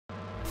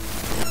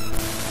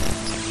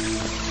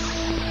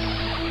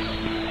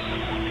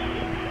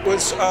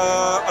was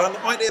an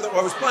idea that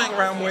I was playing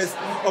around with.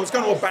 I was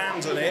going to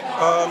abandon it,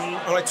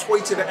 and I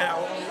tweeted it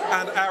out,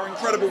 and our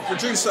incredible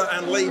producer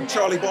and lead,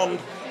 Charlie Bond,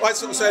 I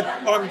sort of said,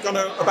 I'm going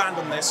to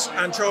abandon this,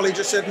 and Charlie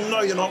just said,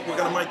 no, you're not, we're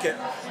going to make it.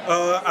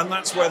 And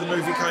that's where the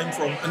movie came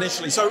from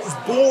initially. So it was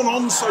born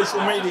on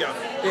social media.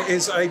 It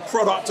is a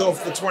product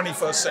of the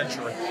 21st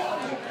century.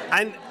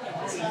 And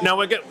now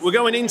we're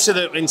going into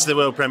the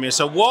world premiere.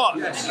 So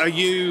what's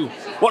going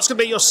to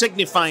be your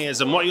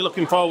signifiers, and what are you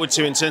looking forward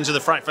to in terms of the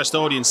FrightFest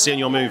audience seeing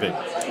your movie?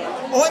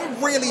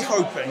 I'm really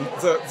hoping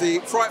that the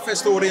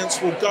FrightFest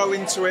audience will go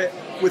into it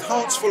with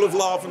hearts full of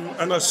love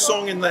and a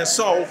song in their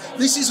soul.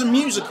 This is a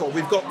musical.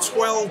 We've got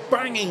 12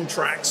 banging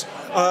tracks.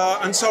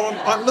 And so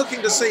I'm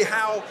looking to see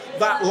how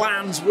that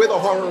lands with a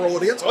horror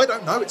audience. I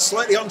don't know, it's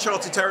slightly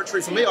uncharted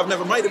territory for me. I've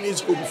never made a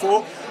musical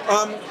before.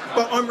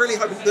 But I'm really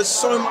hoping there's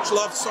so much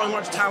love, so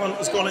much talent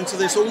has gone into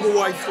this all the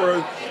way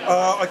through.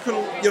 I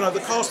couldn't,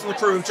 the cast and the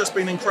crew have just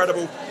been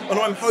incredible. And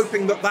I'm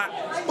hoping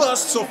that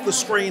bursts off the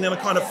screen in a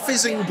kind of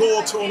fizzing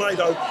gore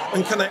tornado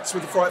and connects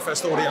with the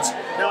FrightFest audience.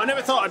 Now, I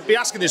never thought I'd be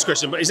asking this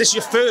question, but is this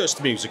your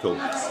first musical?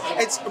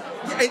 It's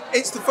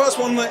the first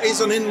one that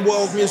is an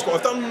in-world musical.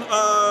 I've done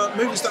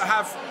movies that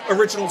have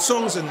original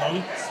songs in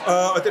them.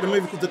 I did a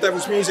movie called The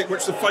Devil's Music,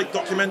 which is a fake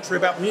documentary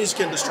about the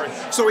music industry.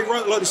 So we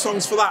wrote a load of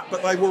songs for that,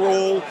 but they were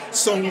all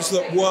songs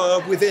that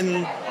were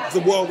within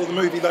the world of the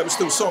movie. They were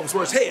still songs.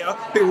 Whereas here,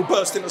 people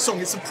burst into song.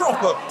 It's a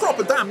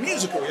proper damn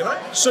musical,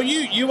 So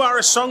you are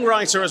a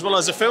songwriter as well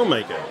as a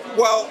filmmaker?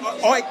 Well,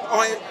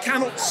 I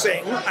cannot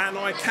sing, and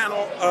I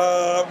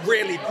cannot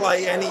really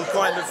play any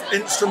kind of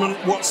instrument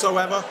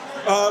whatsoever.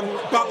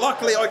 But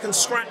luckily I can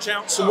scratch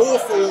out some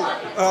awful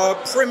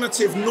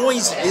primitive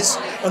noises,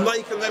 and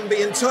they can then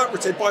be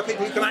interpreted by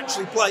people who can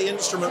actually play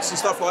instruments and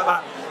stuff like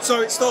that.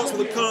 So it starts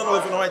with a kernel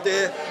of an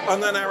idea,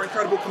 and then our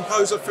incredible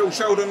composer Phil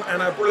Sheldon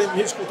and our brilliant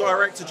musical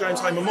director James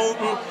Hamer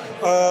Morton,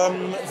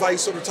 they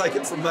sort of take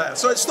it from there.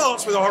 So it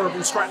starts with a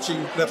horrible scratchy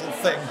little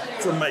thing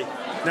from me.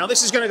 Now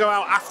this is going to go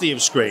out after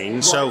you've screened,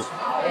 right. So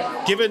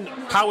given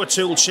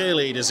Powertool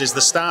Cheerleaders is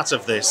the start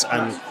of this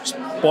and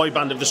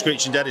Boyband of the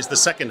Screeching Dead is the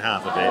second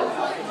half of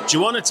it, do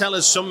you want to tell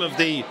us some of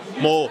the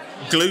more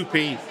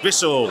gloopy,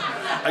 visceral,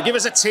 give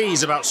us a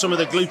tease about some of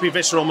the gloopy,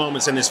 visceral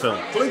moments in this film?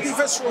 Gloopy,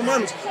 visceral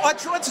moments? I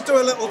tried to do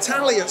a little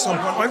tally at some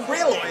point. I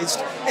realised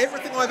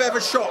everything I've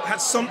ever shot had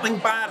something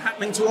bad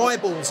happening to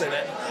eyeballs in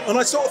it. And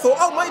I sort of thought,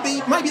 oh,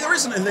 maybe there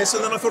isn't in this.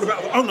 And then I thought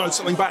about, oh no,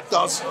 something bad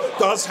does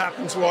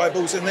happen to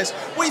eyeballs in this.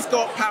 We've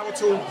got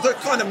Powertool, the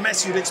kind of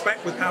mess you'd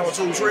expect with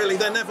Powertools, really.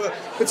 They're never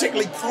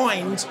particularly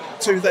kind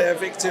to their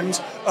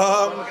victims.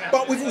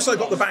 But we've also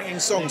got the banging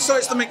songs. So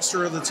it's the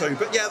mixture of the two.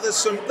 But yeah, there's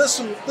some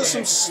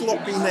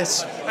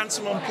sloppiness and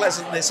some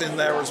unpleasantness in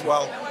there as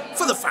well.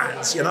 For the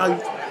fans,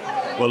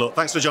 Well, look,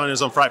 thanks for joining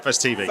us on FrightFest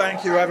TV.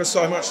 Thank you ever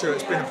so much, Stuart.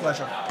 It's been a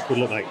pleasure. Good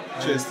luck, mate.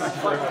 Cheers. Thank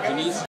you very much.